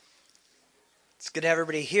It's good to have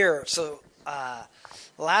everybody here. So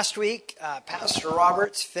last week, Pastor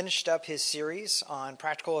Roberts finished up his series on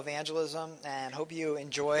practical evangelism, and hope you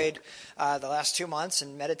enjoyed the last 2 months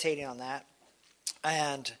and meditating on that.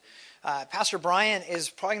 And Pastor Brian is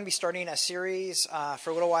probably going to be starting a series for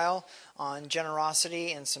a little while on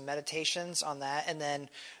generosity and some meditations on that. And then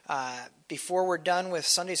before we're done with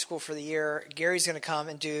Sunday school for the year, Gary's going to come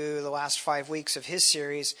and do the last 5 weeks of his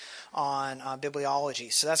series on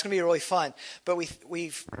bibliology. So that's going to be really fun. But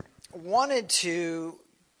we've wanted to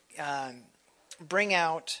bring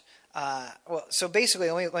out, so basically,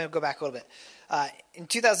 let me go back a little bit. In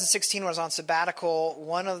 2016, when I was on sabbatical,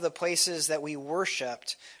 one of the places that we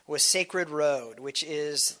worshipped was Sacred Road, which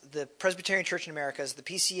is the Presbyterian Church in America's, the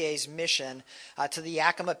PCA's mission to the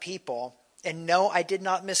Yakima people. And no, I did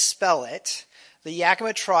not misspell it. The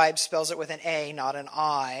Yakima tribe spells it with an A, not an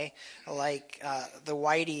I, like the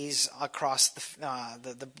Whiteys across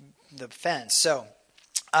the fence. So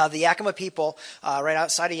the Yakima people, right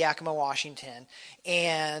outside of Yakima, Washington.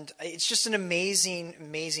 And it's just an amazing,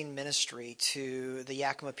 amazing ministry to the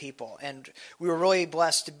Yakima people. And we were really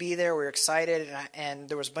blessed to be there. We were excited. And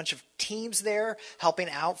there was a bunch of teams there helping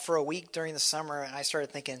out for a week during the summer. And I started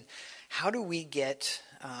thinking, how do we get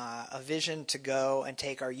a vision to go and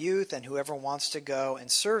take our youth and whoever wants to go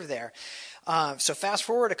and serve there? So fast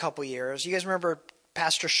forward a couple years. You guys remember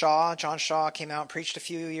Pastor Shaw? John Shaw came out and preached a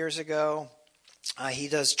few years ago. He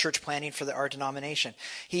does church planning for our denomination.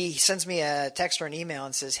 He sends me a text or an email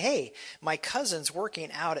and says, "Hey, my cousin's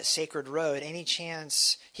working out at Sacred Road. Any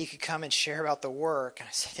chance he could come and share about the work?" And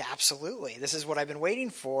I said, "Absolutely. This is what I've been waiting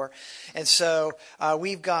for." And so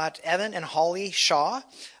we've got Evan and Holly Shaw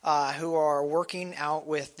who are working out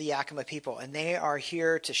with the Yakima people, and they are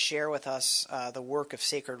here to share with us the work of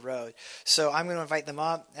Sacred Road. So I'm going to invite them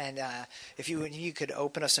up, and if you could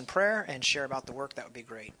open us in prayer and share about the work, that would be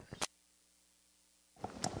great.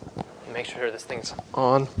 Make sure this thing's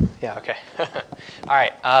on. Yeah, okay. All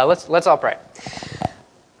right, let's all pray.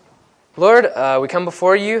 Lord, we come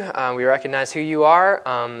before you. We recognize who you are,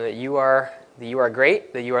 that you are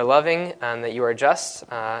great, that you are loving, and that you are just,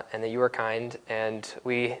 and that you are kind. And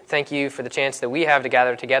we thank you for the chance that we have to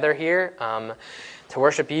gather together here to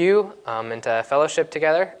worship you and to fellowship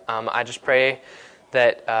together. I just pray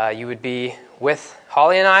that you would be with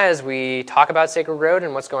Holly and I as we talk about Sacred Road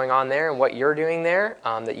and what's going on there and what you're doing there,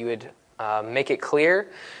 that you would make it clear,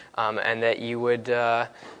 and that you would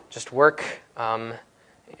just work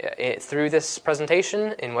through this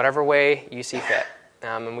presentation in whatever way you see fit.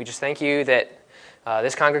 And we just thank you that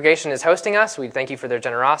this congregation is hosting us. We thank you for their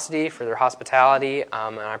generosity, for their hospitality,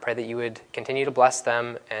 and I pray that you would continue to bless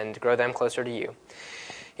them and grow them closer to you.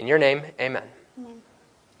 In your name, amen. Amen.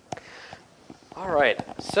 All right,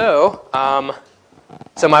 so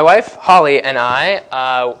my wife, Holly, and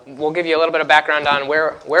I will give you a little bit of background on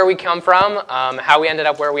where we come from, how we ended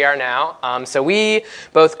up where we are now. So we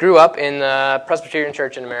both grew up in the Presbyterian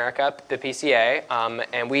Church in America, the PCA,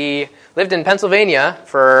 and we lived in Pennsylvania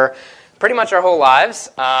for pretty much our whole lives,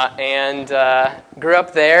 and grew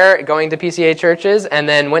up there going to PCA churches, and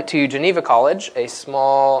then went to Geneva College, a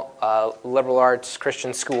small liberal arts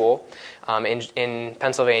Christian school in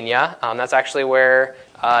Pennsylvania. That's actually where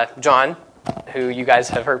John, who you guys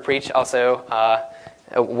have heard preach, also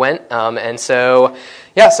went. And so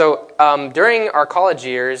during our college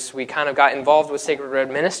years, we kind of got involved with Sacred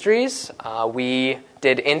Road Ministries. We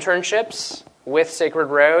did internships with Sacred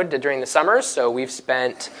Road during the summers. So we've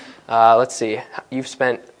spent, you've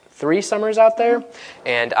spent 3 summers out there,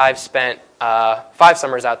 and I've spent 5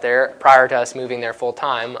 summers out there prior to us moving there full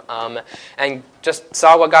time, and just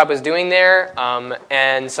saw what God was doing there,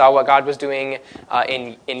 and saw what God was doing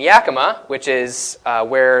in Yakima, which is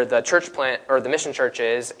where the church plant or the mission church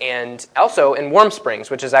is, and also in Warm Springs,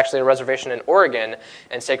 which is actually a reservation in Oregon,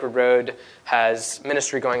 and Sacred Road has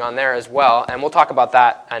ministry going on there as well, and we'll talk about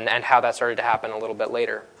that and how that started to happen a little bit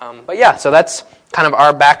later. But yeah, so that's kind of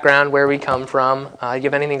our background, where we come from. You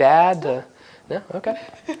have anything to add? No? Okay.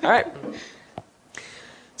 All right.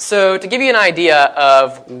 So to give you an idea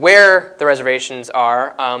of where the reservations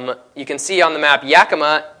are, you can see on the map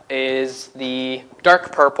Yakima is the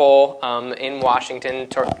dark purple in Washington,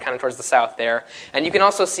 kind of towards the south there. And you can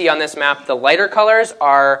also see on this map the lighter colors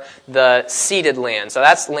are the ceded land. So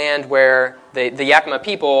that's land where the Yakima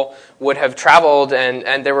people would have traveled,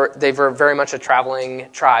 and they were very much a traveling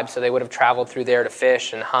tribe, so they would have traveled through there to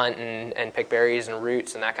fish and hunt and pick berries and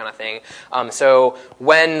roots and that kind of thing. So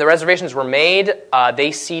when the reservations were made,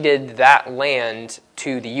 they ceded that land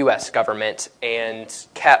to the U.S. government and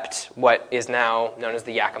kept what is now known as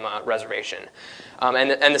the Yakima Reservation.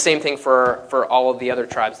 And the same thing for all of the other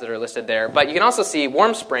tribes that are listed there. But you can also see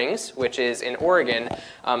Warm Springs, which is in Oregon,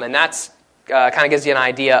 and that's kind of gives you an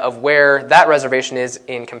idea of where that reservation is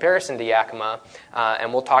in comparison to Yakima.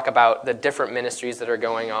 And we'll talk about the different ministries that are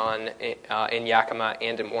going on in Yakima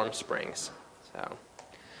and in Warm Springs. So.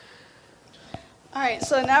 All right,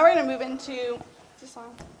 so now we're going to move into, is this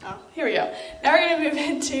on? Oh, here we go. Now we're going to move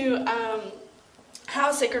into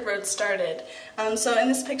how Sacred Road started. So in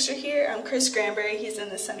this picture here, Chris Granberry, he's in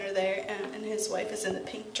the center there, and his wife is in the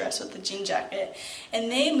pink dress with the jean jacket. And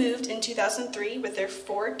they moved in 2003 with their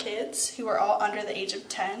 4 kids, who were all under the age of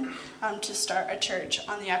 10, to start a church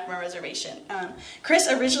on the Yakima Reservation. Chris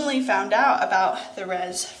originally found out about the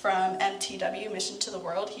res from MTW, Mission to the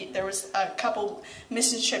World. There was a couple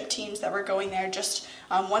mission trip teams that were going there just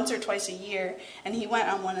once or twice a year, and he went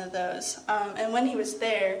on one of those. And when he was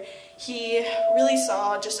there, he really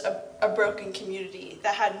saw just a broken community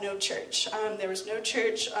that had no church. There was no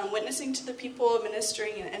church witnessing to the people,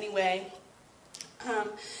 ministering in any way.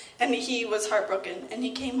 And he was heartbroken. And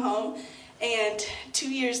he came home, and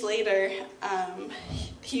 2 years later,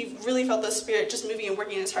 he really felt the Spirit just moving and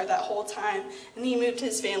working in his heart that whole time. And he moved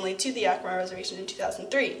his family to the Yakima Reservation in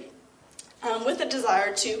 2003 with a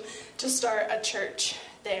desire to start a church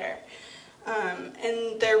there.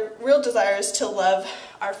 And their real desire is to love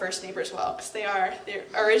our first neighbors well, because they're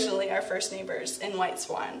originally our first neighbors in White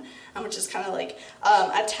Swan, which is kind of like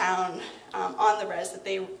a town on the res that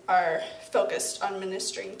they are focused on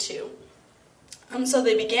ministering to. So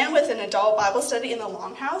they began with an adult Bible study in the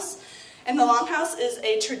Longhouse, and the Longhouse is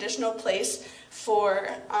a traditional place for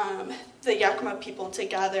the Yakima people to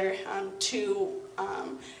gather to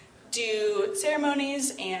do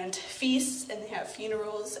ceremonies and feasts, and they have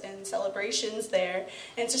funerals and celebrations there.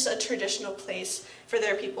 And it's just a traditional place for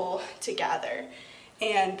their people to gather.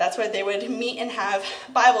 And that's where they would meet and have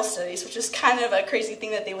Bible studies, which is kind of a crazy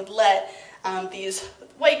thing that they would let these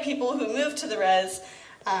white people who moved to the res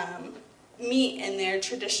meet in their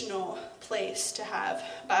traditional place to have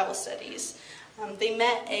Bible studies. They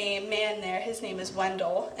met a man there. His name is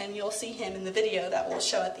Wendell, and you'll see him in the video that we'll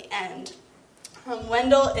show at the end.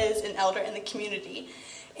 Wendell is an elder in the community,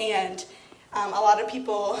 and a lot of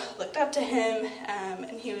people looked up to him,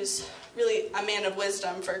 and he was really a man of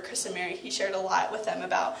wisdom for Chris and Mary. He shared a lot with them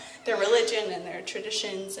about their religion and their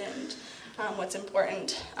traditions and what's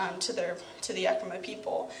important to the Yakima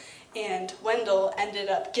people. And Wendell ended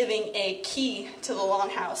up giving a key to the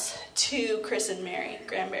Longhouse to Chris and Mary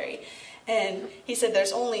Granberry. And he said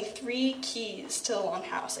there's only 3 keys to the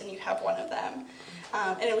Longhouse, and you have one of them.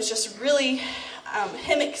 And it was just really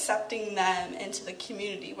him accepting them into the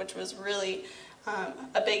community, which was really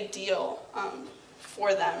a big deal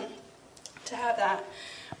for them to have that.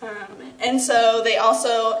 And so they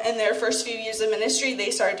also, in their first few years of ministry,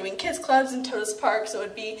 they started doing kids clubs in Totus Park. So it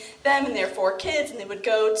would be them and their 4 kids, and they would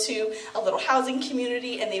go to a little housing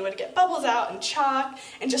community, and they would get bubbles out and chalk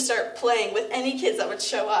and just start playing with any kids that would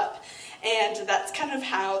show up. And that's kind of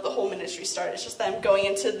how the whole ministry started. It's just them going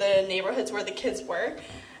into the neighborhoods where the kids were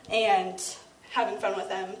and having fun with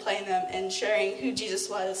them, playing them, and sharing who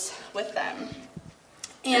Jesus was with them.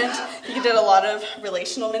 And he did a lot of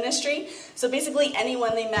relational ministry. So basically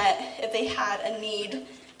anyone they met, if they had a need,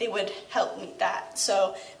 they would help meet that.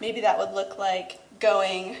 So maybe that would look like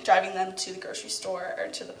driving them to the grocery store or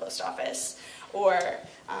to the post office, or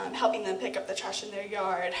helping them pick up the trash in their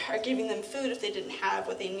yard, or giving them food if they didn't have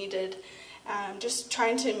what they needed. Just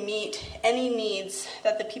trying to meet any needs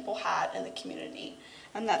that the people had in the community.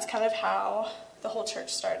 And that's kind of how the whole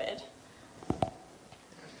church started.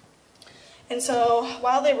 And so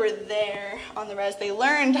while they were there on the res, they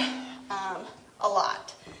learned a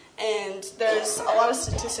lot. And there's a lot of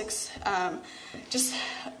statistics, just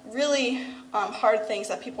really hard things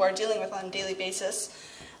that people are dealing with on a daily basis.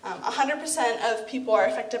 100% of people are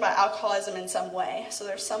affected by alcoholism in some way. So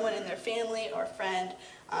there's someone in their family or friend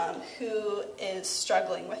who is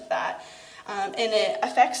struggling with that. And it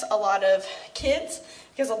affects a lot of kids,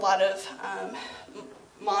 because a lot of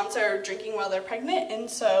moms are drinking while they're pregnant, and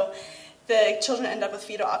so the children end up with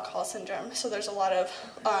fetal alcohol syndrome. So there's a lot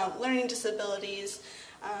of learning disabilities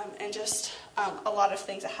and just a lot of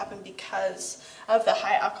things that happen because of the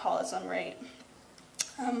high alcoholism rate.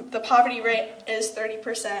 The poverty rate is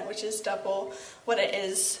 30%, which is double what it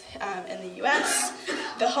is in the U.S.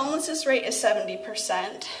 The homelessness rate is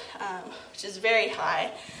 70%, which is very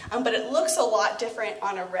high, but it looks a lot different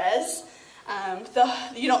on a res.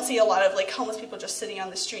 You don't see a lot of homeless people just sitting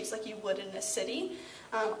on the streets like you would in a city.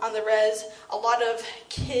 On the res, a lot of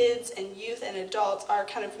kids and youth and adults are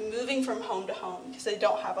kind of moving from home to home because they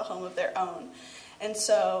don't have a home of their own. And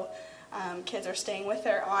so kids are staying with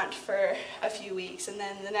their aunt for a few weeks, and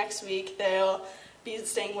then the next week they'll be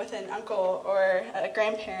staying with an uncle or a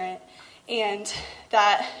grandparent. And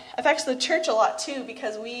that affects the church a lot too,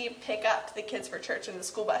 because we pick up the kids for church in the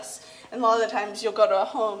school bus. And a lot of the times you'll go to a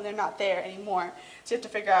home and they're not there anymore. So you have to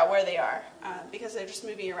figure out where they are because they're just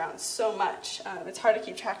moving around so much. It's hard to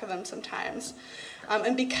keep track of them sometimes.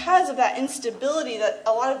 And because of that instability that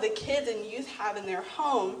a lot of the kids and youth have in their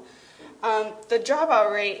home, the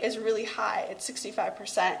dropout rate is really high. It's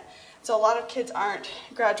 65%. So a lot of kids aren't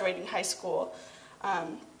graduating high school.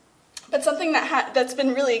 But something that's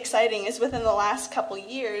been really exciting is within the last couple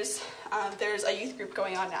years, there's a youth group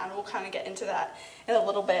going on now, and we'll kind of get into that in a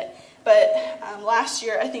little bit. But last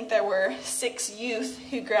year, I think there were 6 youth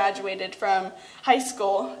who graduated from high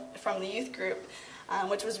school from the youth group,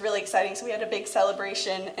 which was really exciting. So we had a big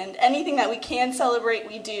celebration, and anything that we can celebrate,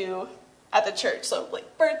 we do at the church. So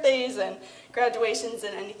like birthdays and graduations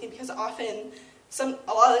and anything, because often,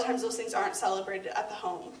 a lot of the times those things aren't celebrated at the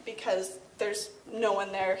home because there's no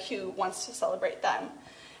one there who wants to celebrate them.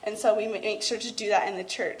 And so we make sure to do that in the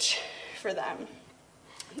church for them.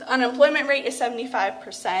 The unemployment rate is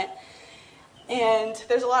 75%. And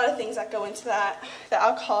there's a lot of things that go into that. The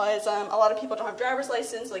alcoholism, a lot of people don't have driver's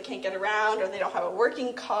license, so they can't get around, or they don't have a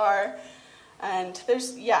working car. And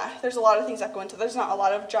there's a lot of things that go into it. There's not a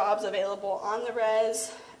lot of jobs available on the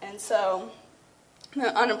res. And so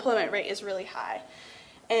the unemployment rate is really high.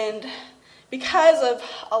 And because of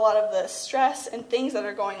a lot of the stress and things that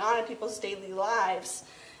are going on in people's daily lives,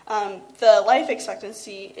 the life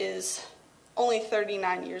expectancy is only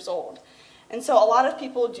 39 years old. And so a lot of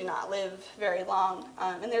people do not live very long.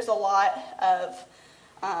 And there's a lot of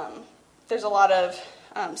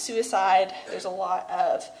suicide. There's a lot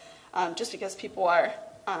of, just because people are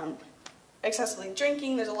excessively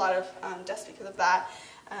drinking, there's a lot of deaths because of that.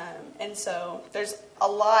 And so there's a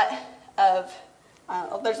lot of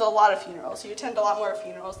funerals. You attend a lot more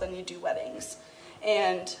funerals than you do weddings.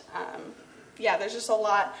 And there's just a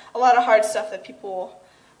lot of hard stuff that people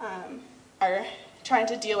are trying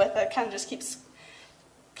to deal with that kind of just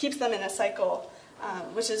keeps them in a cycle,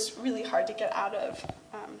 which is really hard to get out of.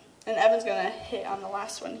 And Evan's going to hit on the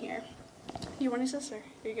last one here. You want to this, or are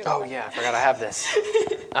you good? Oh, yeah, I forgot I have this.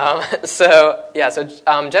 So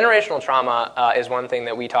generational trauma is one thing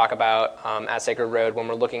that we talk about at Sacred Road when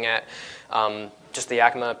we're looking at just the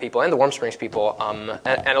Yakima people and the Warm Springs people.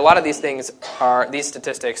 And a lot of these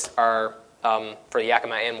statistics are for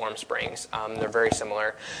Yakima and Warm Springs. They're very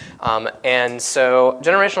similar. And so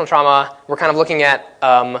generational trauma, we're kind of looking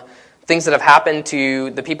at things that have happened to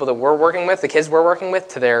the people that we're working with, the kids we're working with,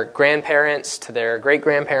 to their grandparents, to their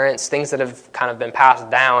great-grandparents, things that have kind of been passed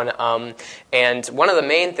down. And one of the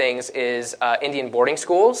main things is Indian boarding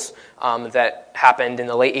schools that happened in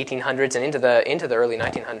the late 1800s and into the early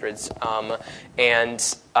 1900s.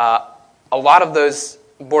 And a lot of those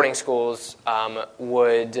boarding schools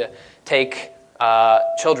would take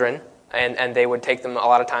children, and they would take them a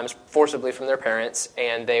lot of times forcibly from their parents,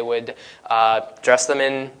 and they would dress them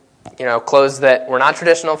in clothes that were not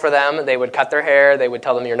traditional for them. They would cut their hair. They would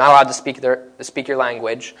tell them you're not allowed to speak your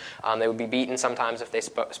language. They would be beaten sometimes if they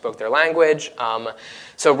spoke their language.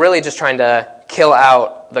 So really just trying to kill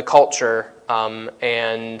out the culture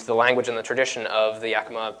and the language and the tradition of the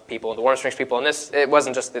Yakima people, the Warm Springs people. And it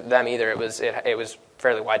wasn't just them either. It was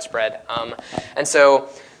fairly widespread. And so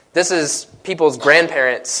this is people's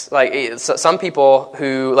grandparents. Like some people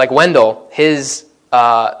who, like Wendell,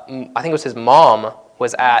 I think it was his mom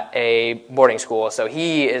was at a boarding school, so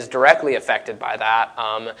he is directly affected by that,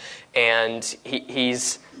 and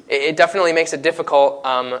it definitely makes it difficult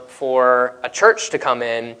for a church to come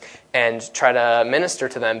in and try to minister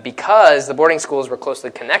to them because the boarding schools were closely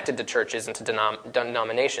connected to churches and to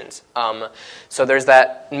denominations. So there's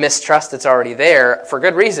that mistrust that's already there for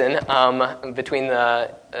good reason between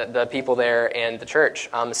the people there and the church.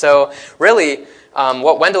 So really,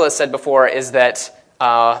 what Wendell has said before is that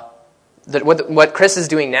what Chris is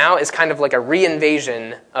doing now is kind of like a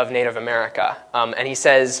reinvasion of Native America. And he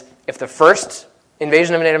says if the first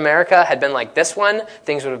invasion of Native America had been like this one,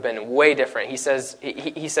 things would have been way different. He says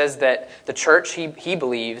that the church, he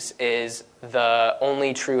believes, is the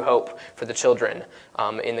only true hope for the children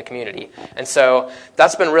in the community. And so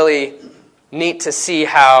that's been really neat to see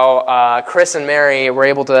how Chris and Mary were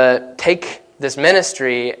able to take this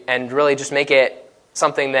ministry and really just make it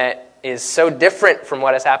something that is so different from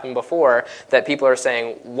what has happened before that people are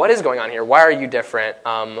saying, what is going on here? Why are you different?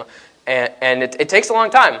 And it takes a long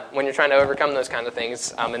time when you're trying to overcome those kind of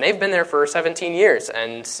things. And they've been there for 17 years,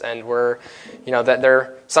 and we're, that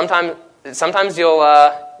they're sometimes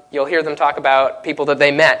you'll hear them talk about people that they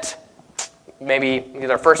met maybe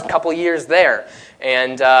their first couple years there.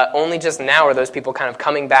 And only just now are those people kind of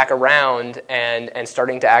coming back around and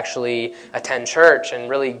starting to actually attend church and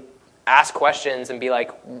really ask questions and be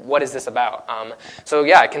like, what is this about? So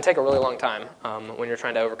yeah, it can take a really long time when you're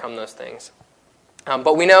trying to overcome those things.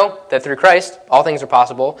 But we know that through Christ, all things are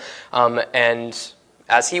possible. And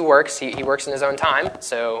as he works, he works in his own time.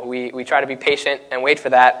 So we try to be patient and wait for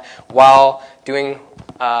that while doing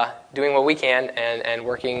what we can and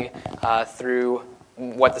working through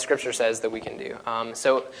what the Scripture says that we can do.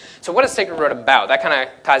 So what is Sacred Road about? That kind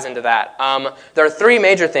of ties into that. There are three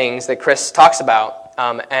major things that Chris talks about,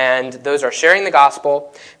 and those are sharing the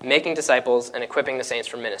gospel, making disciples, and equipping the saints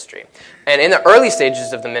for ministry. And in the early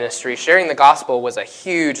stages of the ministry, sharing the gospel was a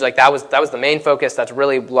huge, that was the main focus. That's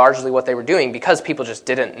really largely what they were doing because people just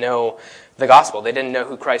didn't know the gospel. They didn't know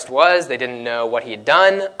who Christ was. They didn't know what he had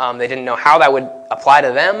done. They didn't know how that would apply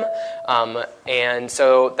to them. And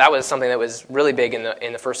so that was something that was really big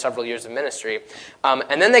in the first several years of ministry.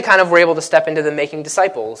 And then they kind of were able to step into the making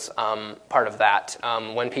disciples part of that.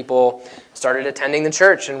 When people started attending the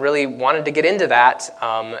church and really wanted to get into that,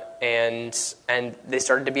 and they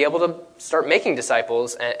started to be able to start making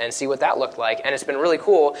disciples and see what that looked like. And it's been really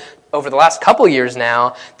cool. Over the last couple years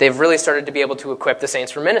now, they've really started to be able to equip the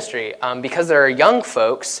saints for ministry because there are young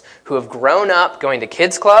folks who have grown up going to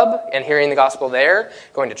kids club and hearing the gospel there,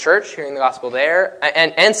 going to church, hearing the gospel there,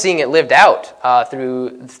 and seeing it lived out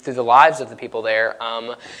through the lives of the people there.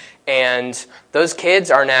 And those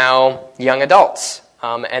kids are now young adults.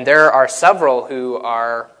 And there are several who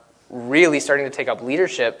are really starting to take up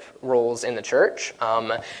leadership roles in the church,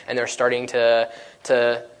 and they're starting to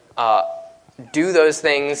do those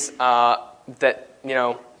things that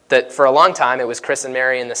for a long time it was Chris and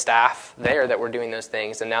Mary and the staff there that were doing those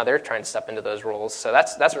things, and now they're trying to step into those roles. So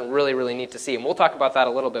that's really, really neat to see, and we'll talk about that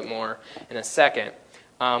a little bit more in a second.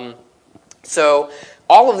 So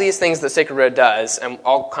all of these things that Sacred Road does, and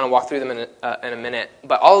I'll kind of walk through them in a minute,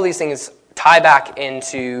 but all of these things tie back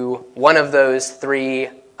into one of those three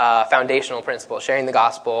foundational principles: sharing the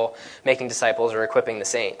gospel, making disciples, or equipping the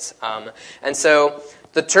saints. And so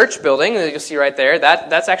the church building that you'll see right there,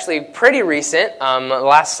 that's actually pretty recent.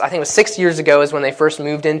 I think it was 6 years ago is when they first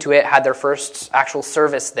moved into it, had their first actual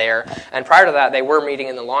service there. And prior to that, they were meeting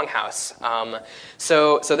in the Longhouse.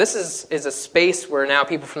 So this is a space where now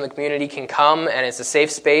people from the community can come, and it's a safe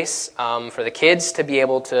space for the kids to be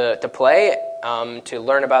able to play, to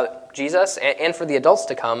learn about Jesus, and for the adults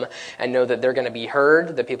to come and know that they're going to be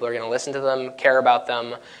heard, that people are going to listen to them, care about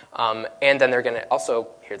them, and then they're going to also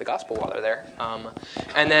hear the gospel while they're there.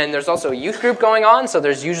 And then there's also a youth group going on, so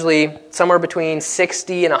there's usually somewhere between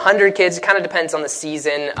 60 and 100 kids. It kind of depends on the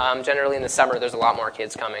season. Generally in the summer there's a lot more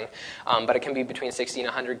kids coming, but it can be between 60 and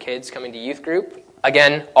 100 kids coming to youth group.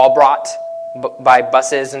 Again, all brought by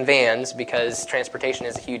buses and vans because transportation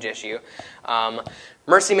is a huge issue.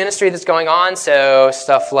 Mercy ministry that's going on, so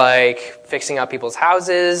stuff like fixing up people's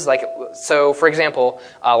houses. So for example,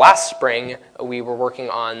 last spring we were working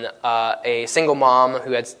on a single mom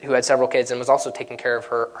who had several kids and was also taking care of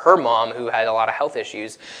her mom who had a lot of health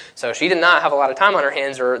issues. So she did not have a lot of time on her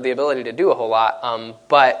hands or the ability to do a whole lot,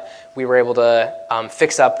 but we were able to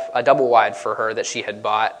fix up a double wide for her that she had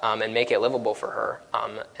bought and make it livable for her.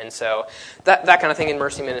 And so that kind of thing in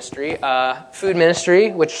mercy ministry. Food ministry,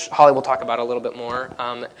 which Holly will talk about a little bit more.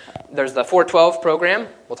 There's the 412 program.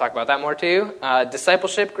 We'll talk about that more too.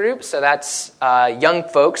 Discipleship group. So that's young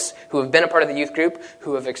folks who have been a part of the youth group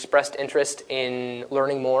who have expressed interest in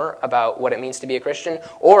learning more about what it means to be a Christian,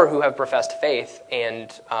 or who have professed faith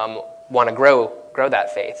and want to grow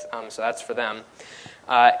that faith. So that's for them.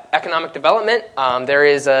 Economic development. There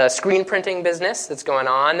is a screen printing business that's going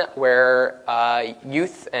on where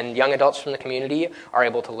youth and young adults from the community are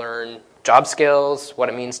able to learn job skills, what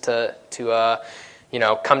it means to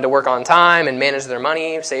come to work on time and manage their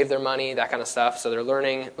money, save their money, that kind of stuff. So they're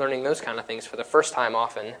learning those kind of things for the first time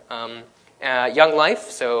often. Young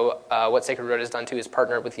Life. So what Sacred Road has done too is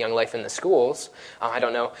partner with Young Life in the schools. I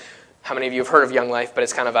don't know how many of you have heard of Young Life, but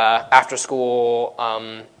it's kind of a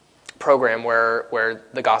after-school program where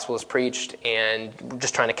the gospel is preached and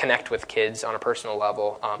just trying to connect with kids on a personal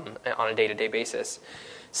level on a day-to-day basis.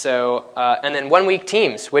 So and then 1 week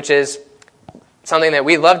teams, which is something that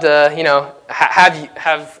we'd love to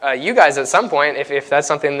have you guys at some point, if that's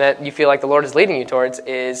something that you feel like the Lord is leading you towards,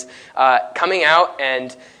 is coming out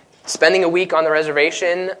and spending a week on the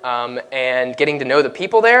reservation and getting to know the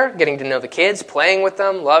people there, getting to know the kids, playing with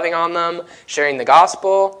them, loving on them, sharing the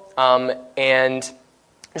gospel, and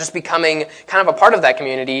just becoming kind of a part of that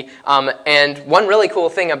community. And one really cool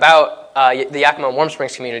thing about the Yakima and Warm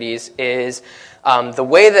Springs communities is the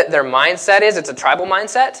way that their mindset is. It's a tribal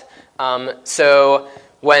mindset. So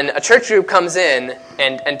when a church group comes in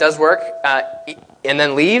and does work and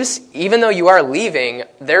then leaves, even though you are leaving,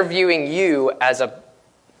 they're viewing you as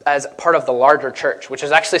part of the larger church, which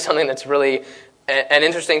is actually something that's really an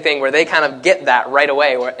interesting thing where they kind of get that right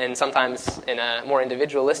away. And sometimes in a more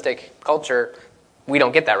individualistic culture, we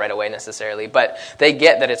don't get that right away necessarily, but they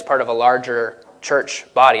get that it's part of a larger church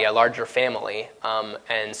body, a larger family,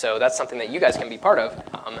 and so that's something that you guys can be part of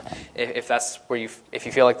if that's where if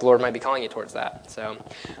you feel like the Lord might be calling you towards that. So,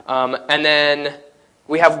 and then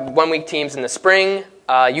we have 1-week teams in the spring.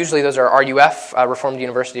 Usually those are RUF, Reformed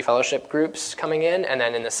University Fellowship groups coming in, and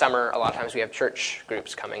then in the summer, a lot of times we have church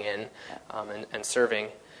groups coming in and serving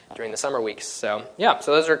during the summer weeks. So yeah,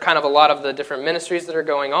 so those are kind of a lot of the different ministries that are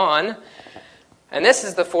going on. And this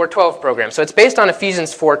is the 412 program. So it's based on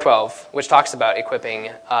Ephesians 4:12, which talks about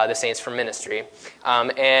equipping the saints for ministry.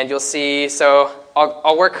 And you'll see, so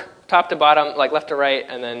I'll work top to bottom, like left to right,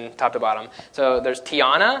 and then top to bottom. So there's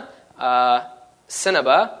Tiana,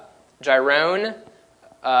 Sinaba, Gyrone,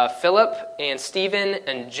 Philip, and Stephen,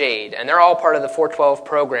 and Jade. And they're all part of the 412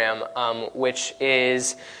 program, which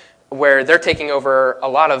is where they're taking over a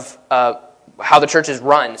lot of how the church is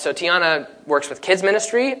run. So Tiana works with kids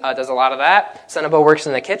ministry, does a lot of that. Senabo works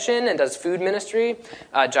in the kitchen and does food ministry.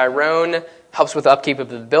 Gyrone helps with the upkeep of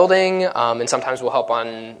the building, and sometimes we'll help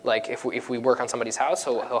on, like, if we work on somebody's house,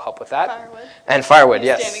 he'll help with that. Firewood. And firewood,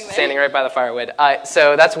 yes, standing right by the firewood.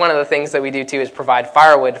 So that's one of the things that we do, too, is provide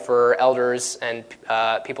firewood for elders and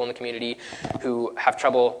people in the community who have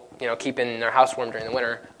trouble keeping their house warm during the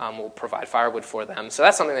winter. We'll provide firewood for them. So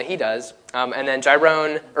that's something that he does. And then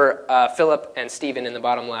Gyrone, or Philip and Stephen in the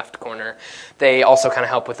bottom left corner, they also kind of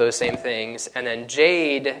help with those same things. And then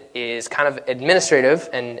Jade is kind of administrative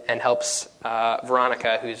and helps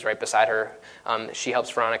Veronica, who's right beside her. She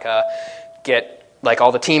helps Veronica get like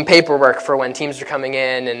all the team paperwork for when teams are coming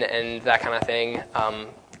in and that kind of thing,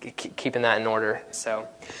 keeping that in order. So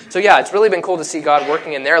yeah, it's really been cool to see God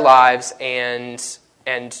working in their lives and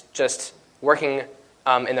just working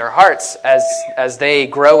in their hearts as they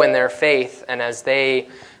grow in their faith and as they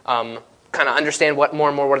kind of understand more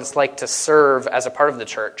and more what it's like to serve as a part of the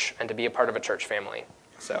church and to be a part of a church family.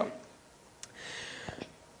 So,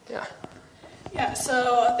 yeah. Yeah,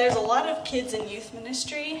 so there's a lot of kids and youth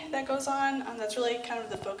ministry that goes on. That's really kind of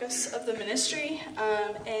the focus of the ministry.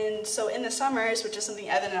 And so in the summers, which is something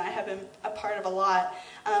Evan and I have been a part of a lot,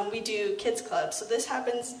 we do kids clubs. So this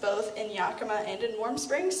happens both in Yakima and in Warm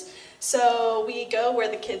Springs. So we go where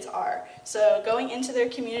the kids are. So going into their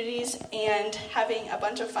communities and having a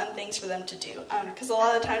bunch of fun things for them to do. Because a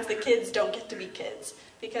lot of the times the kids don't get to be kids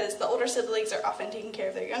because the older siblings are often taking care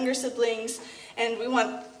of their younger siblings. And we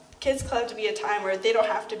want Kids Club to be a time where they don't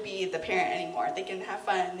have to be the parent anymore. They can have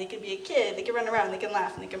fun. They can be a kid. They can run around. They can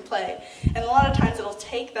laugh and they can play. And a lot of times it'll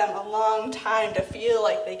take them a long time to feel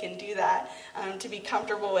like they can do that, to be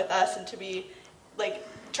comfortable with us and to be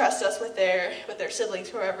trust us with their siblings,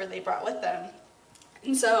 whoever they brought with them.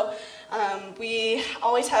 And so we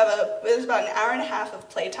always have there's about an hour and a half of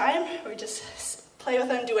playtime. We just play with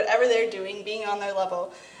them, do whatever they're doing, being on their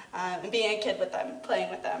level, and being a kid with them,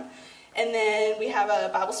 playing with them. And then we have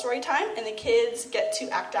a Bible story time, and the kids get to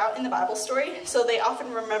act out in the Bible story. So they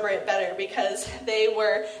often remember it better because they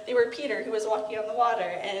were Peter who was walking on the water,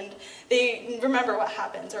 and they remember what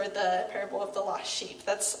happens, or the parable of the lost sheep.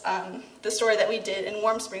 That's the story that we did in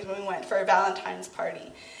Warm Springs when we went for a Valentine's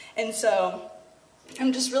party. And so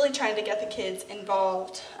I'm just really trying to get the kids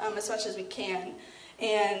involved as much as we can.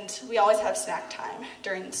 And we always have snack time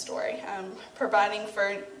during the story, providing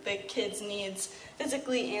for the kids' needs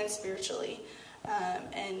physically and spiritually,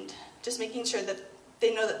 and just making sure that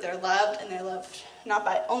they know that they're loved, and they're loved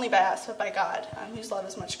not only by us, but by God, whose love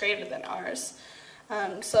is much greater than ours.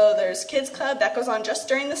 So there's Kids Club, that goes on just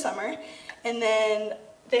during the summer, and then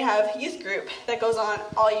they have youth group that goes on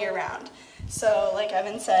all year round. So like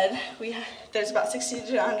Evan said, there's about 60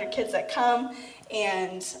 to 100 kids that come,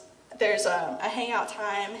 and there's a hangout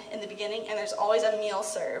time in the beginning, and there's always a meal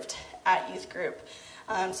served at youth group.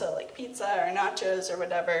 So like pizza or nachos or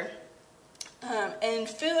whatever. And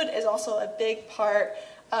food is also a big part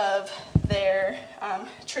of their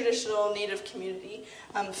traditional Native community.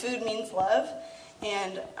 Food means love,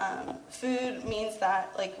 and food means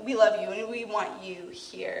that we love you and we want you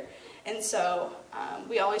here. And so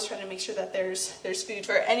we always try to make sure that there's food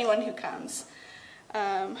for anyone who comes.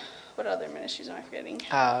 What other ministries am I forgetting?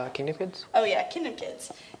 Kingdom Kids? Oh, yeah, Kingdom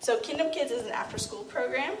Kids. So Kingdom Kids is an after-school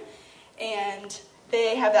program, and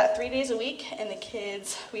they have that 3 days a week, and the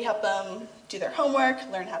kids, we help them do their homework,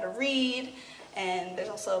 learn how to read, and there's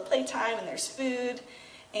also playtime, and there's food,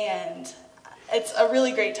 and it's a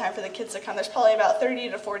really great time for the kids to come. There's probably about 30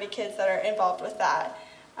 to 40 kids that are involved with that.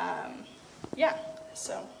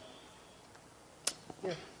 So.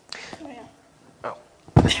 Yeah. Oh, yeah. Oh,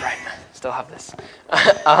 that's right. Still have this.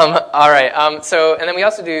 All right. So, and then we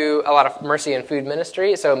also do a lot of mercy and food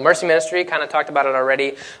ministry. So mercy ministry, kind of talked about it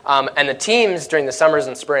already. And the teams during the summers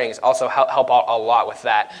and springs also help out a lot with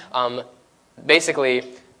that. Basically,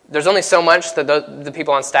 there's only so much that the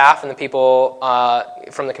people on staff and the people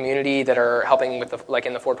from the community that are helping with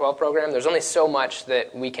in the 412 program, there's only so much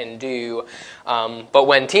that we can do. But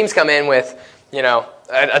when teams come in with,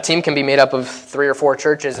 a team can be made up of 3 or 4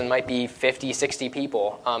 churches and might be 50, 60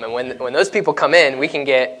 people. And when those people come in, we can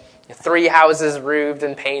get 3 houses roofed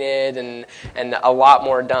and painted and a lot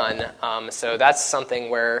more done. So that's something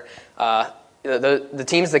where the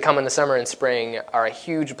teams that come in the summer and spring are a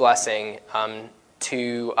huge blessing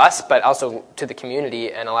to us, but also to the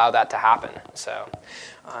community, and allow that to happen. So,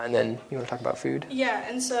 and then you want to talk about food? Yeah,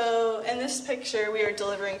 and so in this picture, we are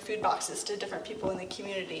delivering food boxes to different people in the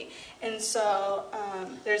community. And so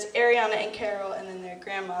there's Ariana and Carol, and then their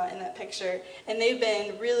grandma in that picture, and they've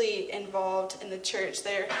been really involved in the church.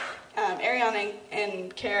 Ariana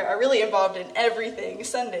and Carol are really involved in everything: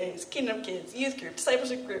 Sundays, Kingdom Kids, youth group,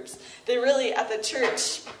 discipleship groups. They're really at the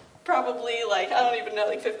church probably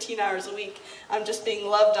 15 hours a week, just being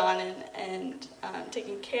loved on and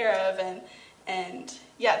taken care of, and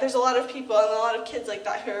yeah, there's a lot of people and a lot of kids like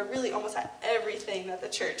that who are really almost at everything that the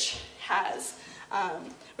church has,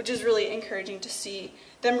 which is really encouraging to see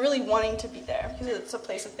them really wanting to be there, because it's a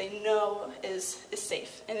place that they know is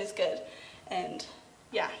safe and is good. And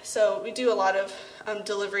yeah, so we do a lot of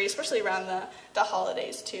delivery, especially around the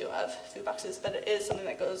holidays too, of food boxes, but it is something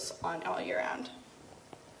that goes on all year round.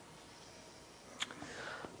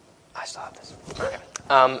 I still have this. Okay.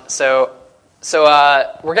 So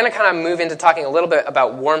we're going to kind of move into talking a little bit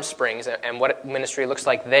about Warm Springs and what ministry looks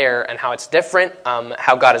like there and how it's different,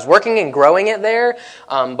 how God is working and growing it there,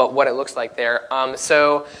 but what it looks like there.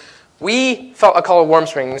 So we felt a call to Warm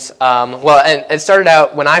Springs. And it started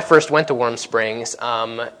out when I first went to Warm Springs,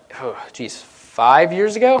 5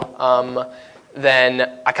 years ago.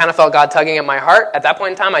 Then I kind of felt God tugging at my heart. At that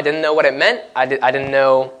point in time, I didn't know what it meant. I didn't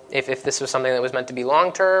know if this was something that was meant to be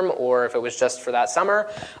long-term or if it was just for that summer.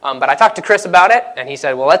 But I talked to Chris about it, and he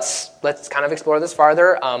said, well, let's kind of explore this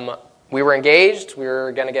farther. We were engaged. We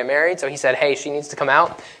were going to get married. So he said, hey, she needs to come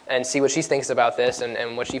out and see what she thinks about this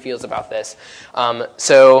and what she feels about this.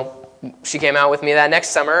 So she came out with me that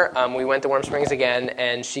next summer. We went to Warm Springs again,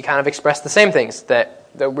 and she kind of expressed the same things, that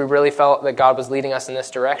we really felt that God was leading us in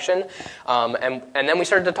this direction. And then we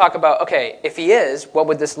started to talk about, okay, if he is, what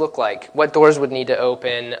would this look like? What doors would need to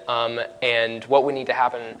open, and what would need to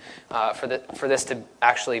happen for this to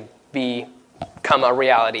actually become a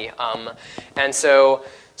reality? And so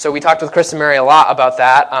we talked with Chris and Mary a lot about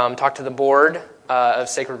that, talked to the board of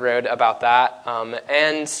Sacred Road about that,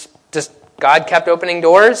 and just God kept opening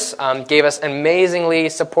doors, gave us an amazingly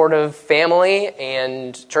supportive family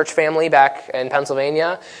and church family back in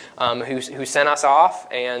Pennsylvania who sent us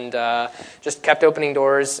off and just kept opening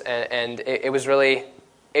doors. And it was really,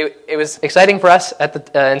 it was exciting for us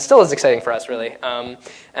and still is exciting for us, really.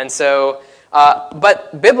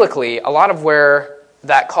 But biblically, a lot of where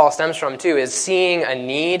that call stems from, too, is seeing a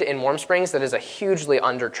need in Warm Springs that is a hugely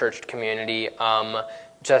under-churched community.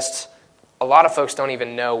 A lot of folks don't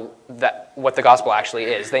even know what the gospel actually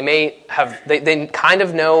is. They kind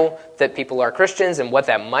of know that people are Christians and what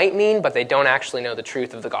that might mean, but they don't actually know the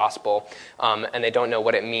truth of the gospel, and they don't know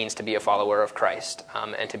what it means to be a follower of Christ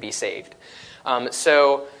and to be saved.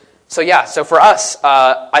 So for us,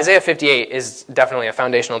 Isaiah 58 is definitely a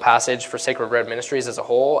foundational passage for Sacred Road Ministries as a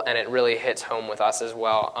whole, and it really hits home with us as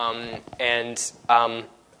well.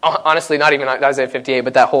 Honestly, not even Isaiah 58,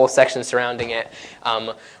 but that whole section surrounding it,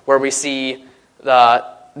 where we see the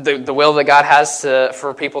will that God has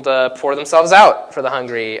for people to pour themselves out for the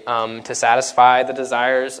hungry, to satisfy the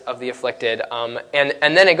desires of the afflicted.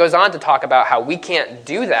 And then it goes on to talk about how we can't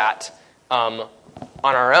do that on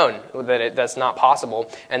our own, that's not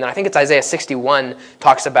possible. And then I think it's Isaiah 61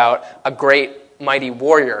 talks about a great mighty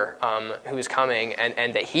warrior who is coming,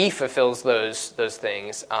 and that he fulfills those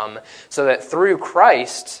things, so that through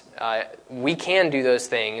Christ we can do those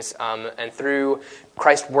things, and through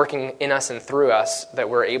Christ working in us and through us, that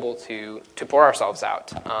we're able to pour ourselves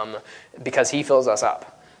out, because he fills us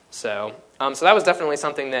up. So that was definitely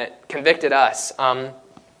something that convicted us,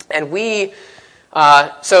 and we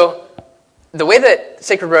so. The way that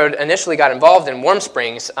Sacred Road initially got involved in Warm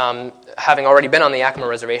Springs, having already been on the Yakima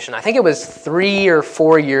Reservation, I think it was 3 or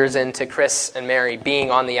 4 years into Chris and Mary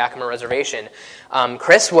being on the Yakima Reservation.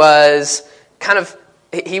 Chris was kind of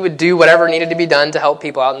he would do whatever needed to be done to help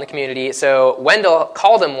people out in the community. So Wendell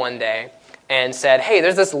called him one day and said, hey,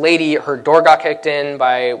 there's this lady, her door got kicked in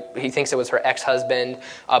by, he thinks it was her ex-husband.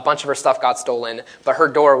 A bunch of her stuff got stolen, but her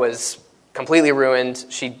door was completely ruined.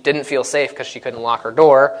 She didn't feel safe because she couldn't lock her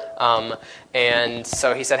door. And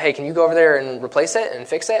so he said, hey, can you go over there and replace it and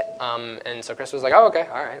fix it? And so Chris was like, oh, okay,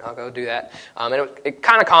 all right, I'll go do that. And it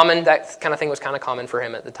kind of common, that kind of thing was kind of common for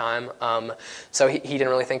him at the time. So he didn't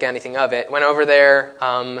really think anything of it. Went over there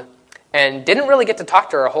and didn't really get to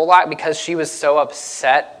talk to her a whole lot because she was so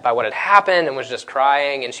upset by what had happened and was just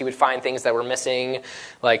crying, and she would find things that were missing,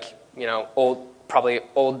 like, probably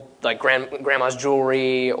old like grandma's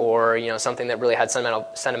jewelry, or something that really had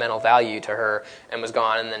sentimental value to her, and was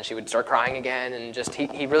gone. And then she would start crying again, and just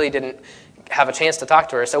he really didn't have a chance to talk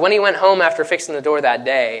to her. So when he went home after fixing the door that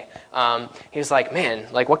day, he was like,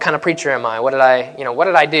 man, like, what kind of preacher am I? What did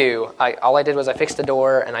I do? All I did was I fixed the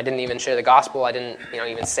door, and I didn't even share the gospel. I didn't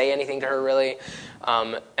even say anything to her really.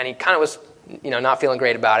 And he kind of was not feeling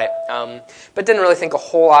great about it, but didn't really think a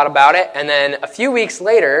whole lot about it. And then a few weeks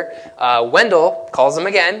later, Wendell calls him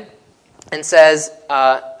again and says,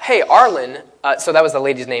 hey, Arlen, so that was the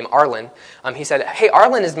lady's name, Arlen. He said, hey,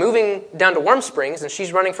 Arlen is moving down to Warm Springs, and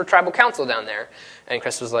she's running for tribal council down there. And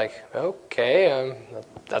Chris was like, okay,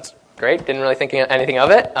 that's great. Didn't really think anything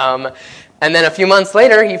of it. And then a few months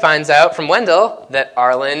later, he finds out from Wendell that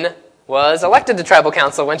Arlen was elected to tribal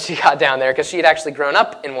council when she got down there, because she had actually grown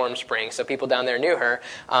up in Warm Springs, so people down there knew her,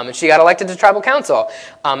 and she got elected to tribal council.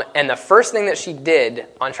 And the first thing that she did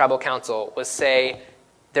on tribal council was say,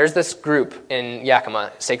 there's this group in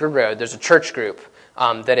Yakima, Sacred Road, there's a church group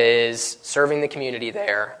that is serving the community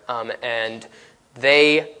there, and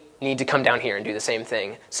they need to come down here and do the same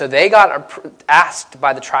thing. So they got asked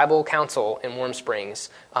by the tribal council in Warm Springs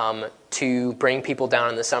to bring people down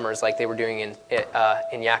in the summers, like they were doing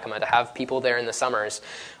in Yakima, to have people there in the summers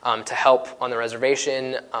to help on the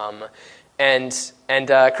reservation. And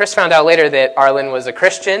Chris found out later that Arlen was a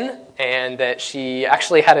Christian, and that she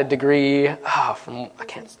actually had a degree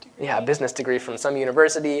a business degree from some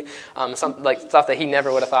university, some like stuff that he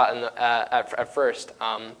never would have thought at first.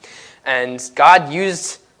 And God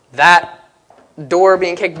used that door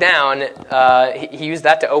being kicked down. He used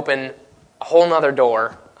that to open a whole nother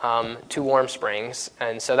door to Warm Springs,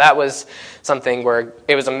 and so that was something where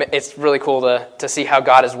it's really cool to see how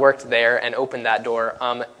God has worked there and opened that door.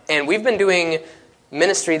 And we've been doing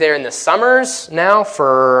ministry there in the summers now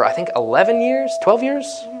for, I think, 12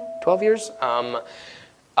 years.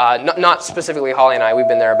 Not specifically Holly and I. We've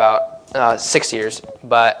been there about 6 years,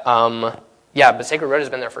 but Sacred Road has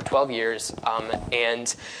been there for 12 years,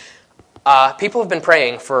 and people have been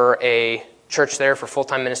praying for a church there, for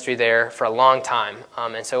full-time ministry there for a long time,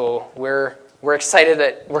 and so we're excited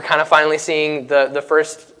that we're kind of finally seeing the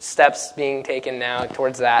first steps being taken now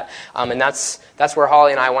towards that, and that's where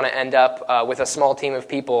Holly and I want to end up with a small team of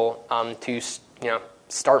people to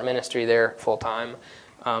start ministry there full-time.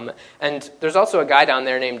 And there's also a guy down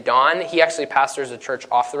there named Don. He actually pastors a church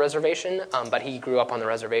off the reservation, but he grew up on the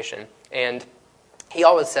reservation, and he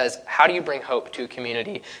always says, how do you bring hope to a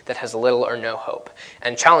community that has little or no hope?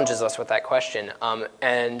 And challenges us with that question.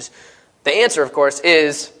 And the answer, of course,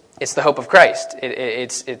 is it's the hope of Christ.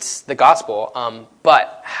 It's the gospel.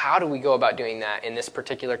 But how do we go about doing that in this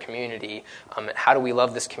particular community? How do we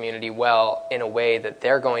love this community well in a way that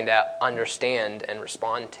they're going to understand and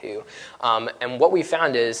respond to? And what we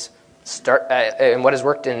found is, and what has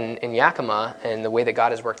worked in Yakima and the way that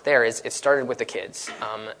God has worked there is it started with the kids,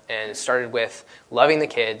 and it started with loving the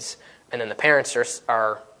kids, and then the parents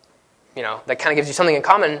are that kind of gives you something in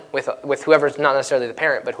common with whoever's not necessarily the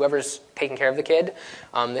parent, but whoever's taking care of the kid.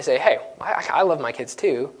 They say, hey, I love my kids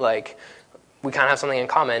too. Like, we kind of have something in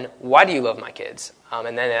common. Why do you love my kids?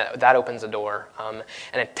 And then that opens a door. And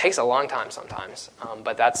it takes a long time sometimes.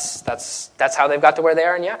 But that's how they've got to where they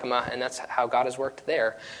are in Yakima, and that's how God has worked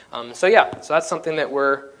there. So that's something that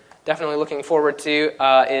we're definitely looking forward to,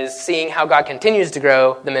 is seeing how God continues to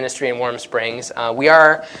grow the ministry in Warm Springs. We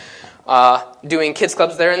are doing kids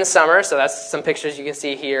clubs there in the summer, so that's some pictures you can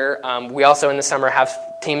see here. We also in the summer have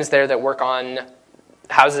teams there that work on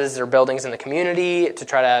houses or buildings in the community to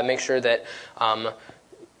try to make sure that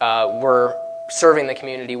we're serving the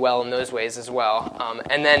community well in those ways as well.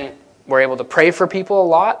 And then we're able to pray for people a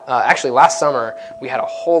lot. Actually, last summer, we had a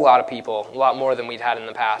whole lot of people, a lot more than we'd had in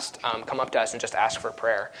the past, come up to us and just ask for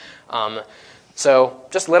prayer. So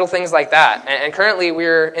just little things like that. And currently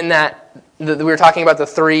we're in that, we were talking about the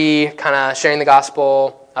three, kind of sharing the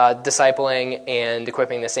gospel, discipling and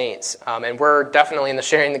equipping the saints. And we're definitely in the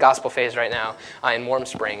sharing the gospel phase right now in Warm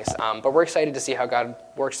Springs. But we're excited to see how God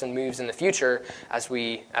works and moves in the future as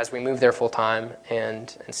we move there full time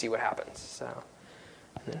and see what happens. So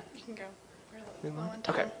You can go. We're low on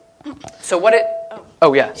time. okay. So what it?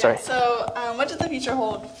 Oh yeah, sorry. So what does the future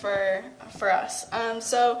hold for us?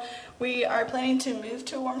 So we are planning to move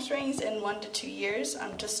to Warm Springs in 1 to 2 years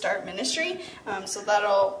to start ministry. So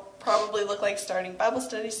that'll probably look like starting Bible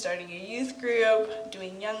studies, starting a youth group,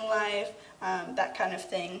 doing Young Life, that kind of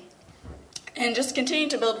thing, and just continue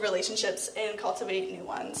to build relationships and cultivate new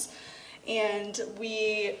ones. And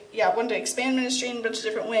we want to expand ministry in a bunch of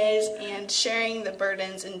different ways and sharing the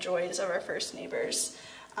burdens and joys of our first neighbors.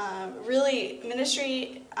 Really,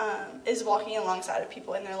 ministry is walking alongside of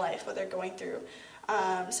people in their life, what they're going through,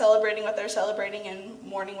 celebrating what they're celebrating and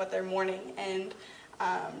mourning what they're mourning, and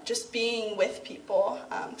just being with people.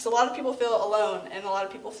 Because a lot of people feel alone and a lot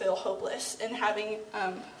of people feel hopeless, and having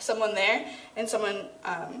someone there and someone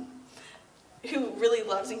who really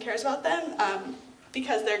loves and cares about them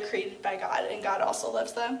because they're created by God and God also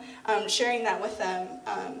loves them, sharing that with them.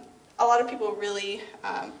 A lot of people really...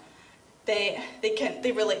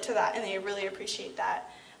 They relate to that and they really appreciate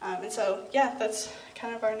that, and so that's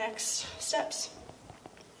kind of our next steps.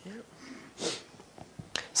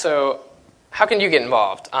 So how can you get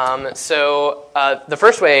involved? So the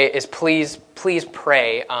first way is please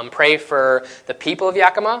pray. Pray for the people of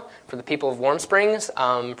Yakima, for the people of Warm Springs.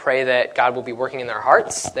 Pray that God will be working in their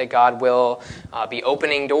hearts, that God will be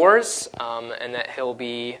opening doors, and that he'll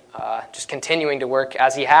be just continuing to work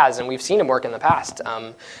as he has. And we've seen him work in the past,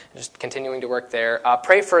 just continuing to work there.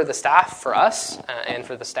 Pray for the staff, for us, and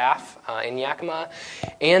for the staff in Yakima,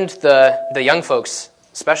 and the young folks,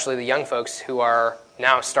 especially the young folks who are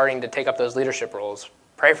now starting to take up those leadership roles.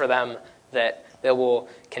 Pray for them that they will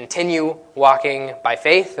continue walking by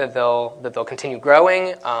faith, that they'll continue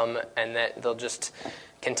growing, and that they'll just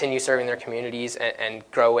continue serving their communities and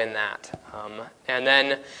grow in that. And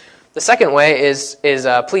then the second way is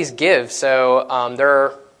please give. So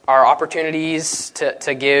there are opportunities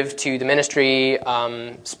to give to the ministry,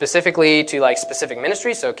 specifically to like specific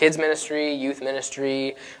ministries, so kids ministry, youth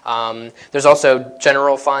ministry. There's also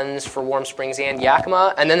general funds for Warm Springs and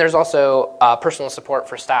Yakima, and then there's also personal support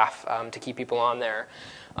for staff to keep people on there.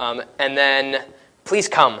 And then please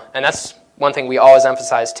come, and that's one thing we always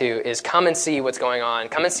emphasize too, is come and see what's going on.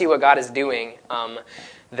 Come and see what God is doing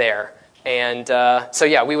there. And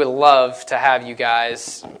so we would love to have you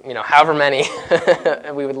guys, however many,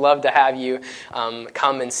 we would love to have you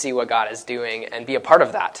come and see what God is doing and be a part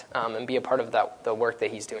of that, and be a part of the work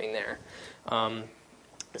that he's doing there.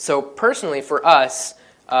 So personally for us,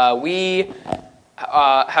 we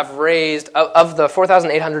have raised, of the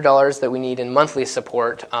 $4,800 that we need in monthly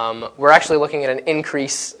support, we're actually looking at an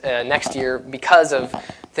increase next year because of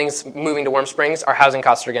things moving to Warm Springs. Our housing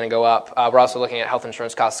costs are going to go up. We're also looking at health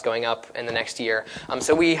insurance costs going up in the next year.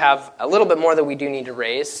 So we have a little bit more that we do need to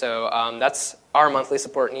raise. So that's our monthly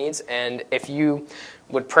support needs. And if you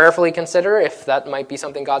would prayerfully consider if that might be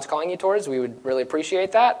something God's calling you towards, we would really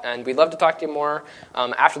appreciate that. And we'd love to talk to you more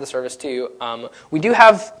after the service too. We do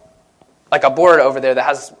have like a board over there that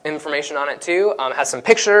has information on it too. Has some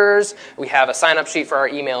pictures. We have a sign-up sheet for our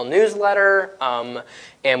email newsletter.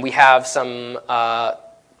 And we have some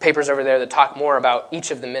papers over there that talk more about each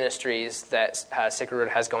of the ministries that Sacred Road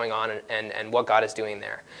has going on and what God is doing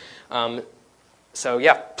there.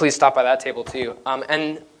 So please stop by that table too.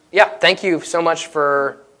 And thank you so much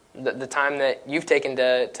for the time that you've taken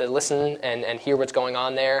to listen and hear what's going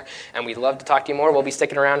on there. And we'd love to talk to you more. We'll be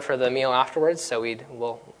sticking around for the meal afterwards, so we'd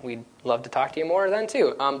love to talk to you more then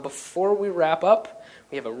too. Before we wrap up,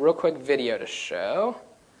 we have a real quick video to show.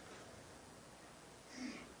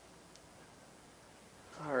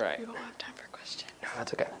 All right. We won't have time for questions. No,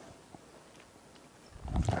 that's okay.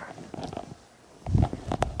 All right.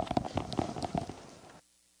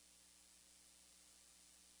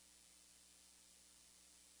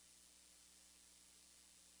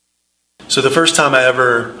 So the first time I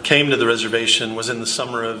ever came to the reservation was in the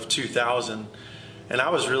summer of 2000, and I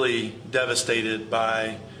was really devastated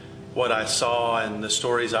by what I saw and the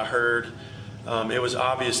stories I heard. It was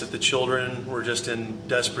obvious that the children were just in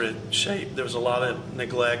desperate shape. There was a lot of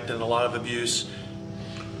neglect and a lot of abuse.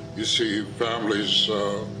 You see families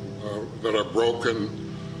that are broken,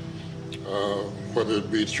 whether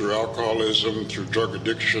it be through alcoholism, through drug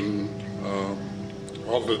addiction,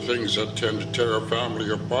 all the things that tend to tear a family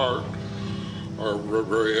apart are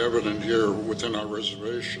very evident here within our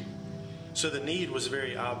reservation. So the need was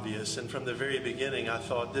very obvious, and from the very beginning I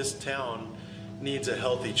thought this town needs a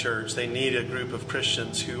healthy church. They need a group of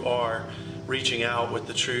Christians who are reaching out with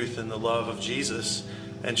the truth and the love of Jesus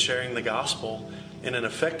and sharing the gospel in an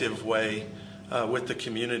effective way with the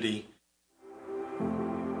community.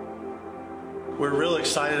 We're really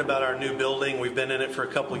excited about our new building. We've been in it for a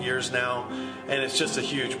couple years now, and it's just a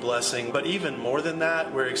huge blessing. But even more than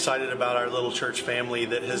that, we're excited about our little church family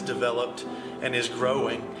that has developed and is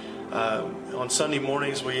growing. On Sunday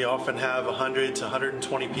mornings, we often have 100 to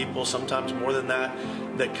 120 people, sometimes more than that,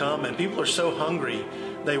 that come. And people are so hungry.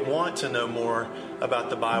 They want to know more about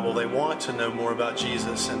the Bible. They want to know more about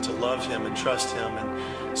Jesus and to love Him and trust Him.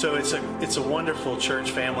 And so it's a wonderful church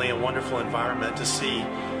family, a wonderful environment to see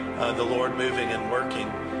the Lord moving and working.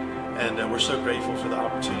 And we're so grateful for the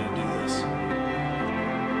opportunity to do this.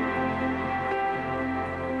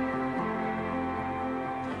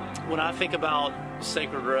 When I think about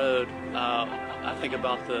Sacred Road, I think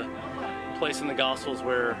about the place in the Gospels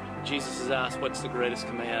where Jesus is asked, what's the greatest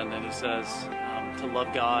command? And He says, to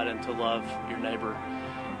love God and to love your neighbor.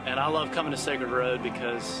 And I love coming to Sacred Road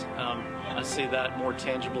because I see that more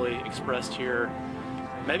tangibly expressed here,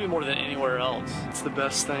 maybe more than anywhere else. It's the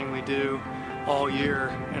best thing we do all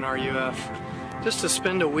year in our UF. Just to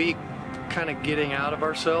spend a week kind of getting out of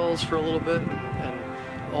ourselves for a little bit and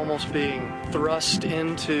almost being thrust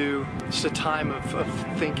into just a time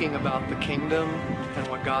of thinking about the kingdom and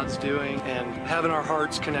what God's doing and having our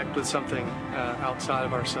hearts connect with something outside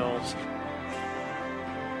of ourselves.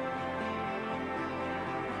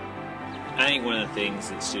 I think one of the things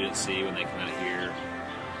that students see when they come out here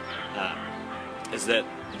is that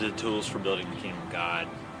the tools for building the kingdom of God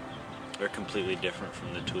are completely different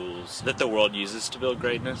from the tools that the world uses to build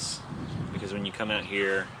greatness. Because when you come out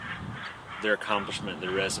here, their accomplishment,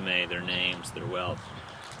 their resume, their names, their wealth,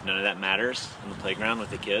 none of that matters on the playground with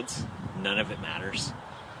the kids. None of it matters.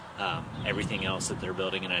 Everything else that they're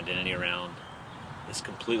building an identity around is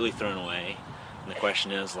completely thrown away. And the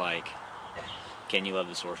question is, like, can you love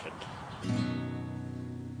this orphan?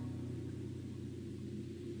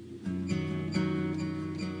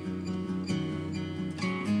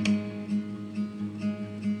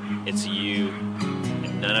 It's you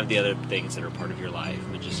and none of the other things that are part of your life,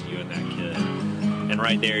 but just you and that kid. And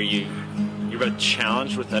right there, you're both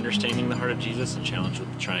challenged with understanding the heart of Jesus and challenged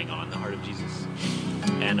with trying on the heart of Jesus.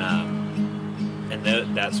 And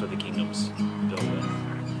that's what the kingdom's built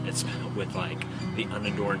with. It's built with, like, the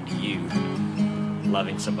unadorned you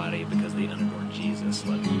loving somebody because the unadorned Jesus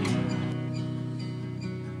loved you.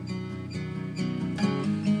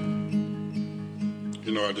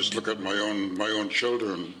 You know, I just look at my own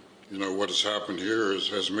children. You know, what has happened here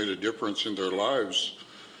has made a difference in their lives.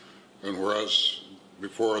 And whereas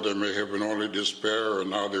before there may have been only despair, and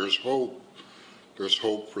now there's hope. There's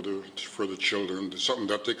hope for the children. There's something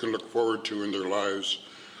that they can look forward to in their lives,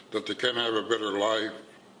 that they can have a better life.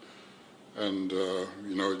 And,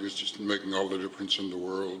 you know, it's just making all the difference in the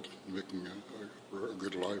world, making a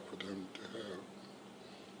good life for them to have.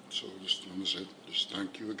 So just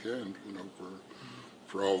thank you again, you know,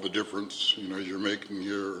 for all the difference, you know, you're making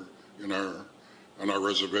here on our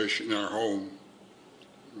reservation, in our home.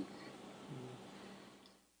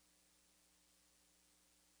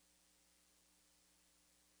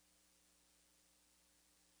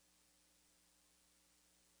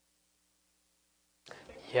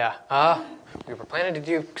 Yeah. We were planning to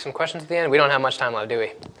do some questions at the end. We don't have much time left, do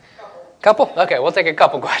we? Couple? Okay, we'll take a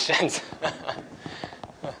couple questions.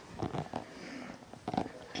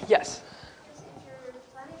 Yes.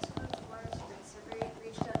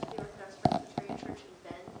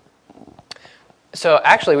 So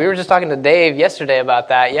actually, we were just talking to Dave yesterday about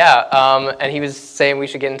that, yeah, and he was saying we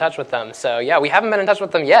should get in touch with them. So yeah, we haven't been in touch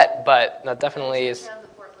with them yet, but that definitely is.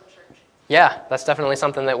 Yeah, that's definitely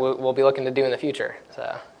something that we'll be looking to do in the future.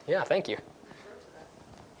 So yeah, thank you.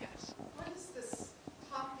 Yes. What is this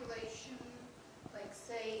population, like,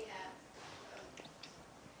 say at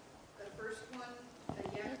the first one, the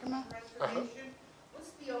Yakima Reservation?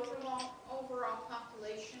 What's the overall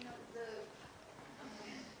population of the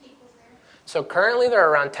people there? So currently there are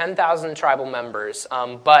around 10,000 tribal members,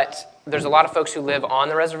 but there's a lot of folks who live on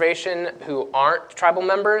the reservation who aren't tribal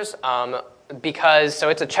members because, so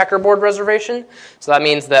it's a checkerboard reservation, so that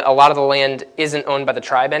means that a lot of the land isn't owned by the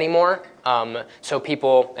tribe anymore, so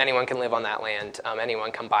anyone can live on that land,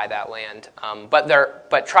 anyone can buy that land,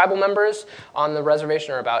 but tribal members on the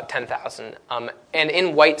reservation are about 10,000, and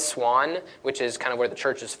in White Swan, which is kind of where the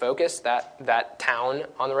church is focused, that town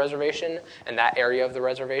on the reservation and that area of the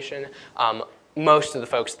reservation, most of the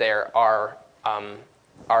folks there are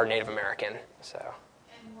Native American. So.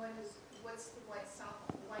 And what's the White Swan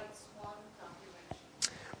population?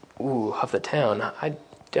 Ooh, of the town, I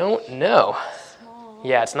don't know.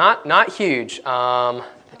 Yeah, it's not huge.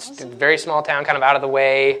 It's a very small town, kind of out of the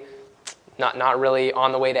way, not really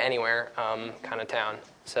on the way to anywhere kind of town.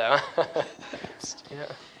 So, yeah.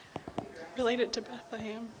 Related to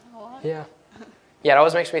Bethlehem a lot. Yeah. Yeah, it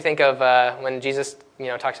always makes me think of when Jesus,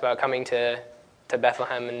 talks about coming to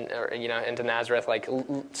Bethlehem and into Nazareth, like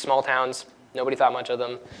small towns. Nobody thought much of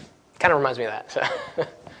them. Kind of reminds me of that. So.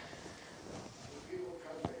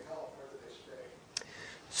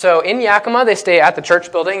 So in Yakima, they stay at the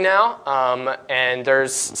church building now, and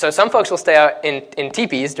so some folks will stay out in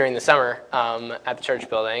teepees during the summer at the church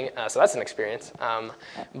building, so that's an experience. And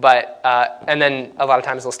then a lot of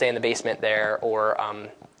times they'll stay in the basement there, or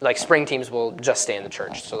like spring teams will just stay in the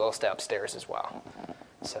church, so they'll stay upstairs as well.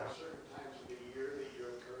 So.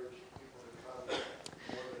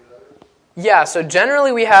 Yeah, so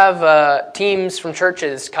generally we have teams from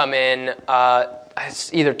churches come in.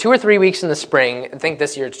 It's either 2 or 3 weeks in the spring. I think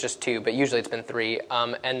this year it's just 2, but usually it's been 3.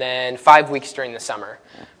 And then 5 weeks during the summer.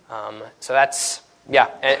 So that's,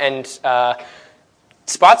 and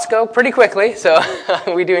spots go pretty quickly. So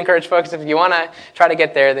we do encourage folks, if you want to try to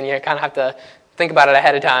get there, then you kind of have to think about it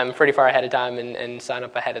ahead of time, pretty far ahead of time, and sign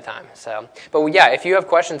up ahead of time. So, but yeah, if you have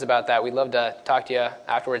questions about that, we'd love to talk to you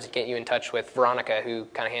afterwards and get you in touch with Veronica, who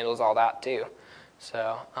kind of handles all that too.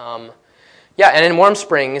 So, yeah, and in Warm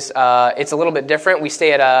Springs, it's a little bit different. We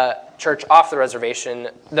stay at a church off the reservation.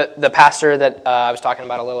 The pastor that I was talking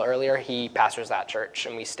about a little earlier, he pastors that church,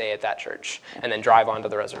 and we stay at that church and then drive onto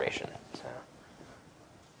the reservation. So.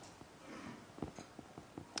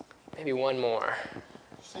 Maybe one more.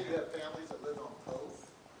 So you have families that live on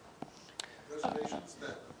both reservations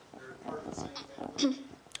that they're part of the same family?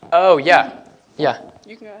 Oh, yeah. Yeah.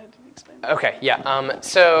 You can go ahead and explain. Okay, yeah.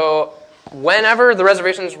 So whenever the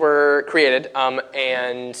reservations were created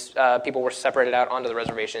and people were separated out onto the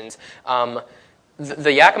reservations,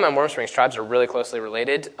 the Yakima and Warm Springs tribes are really closely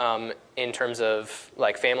related in terms of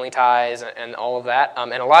like family ties and all of that.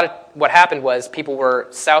 And a lot of what happened was people were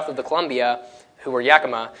south of the Columbia who were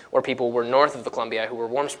Yakima, or people were north of the Columbia who were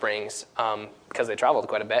Warm Springs because they traveled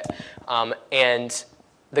quite a bit. And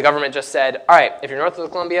the government just said, all right, if you're north of the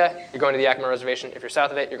Columbia, you're going to the Yakima Reservation. If you're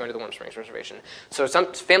south of it, you're going to the Warm Springs Reservation. So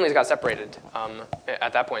some families got separated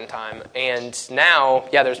at that point in time. And now,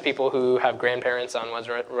 yeah, there's people who have grandparents on one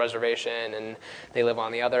reservation and they live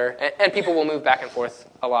on the other. And people will move back and forth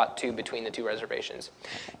a lot, too, between the two reservations.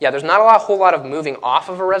 Yeah, there's not a whole lot of moving off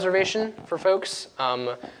of a reservation for folks,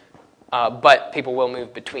 but people will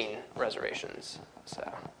move between reservations. So,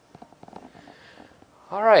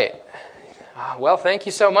 all right. Well, thank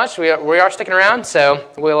you so much. We are sticking around, so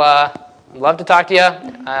we'll love to talk to you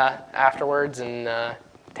afterwards and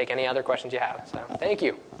take any other questions you have. So thank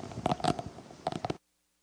you.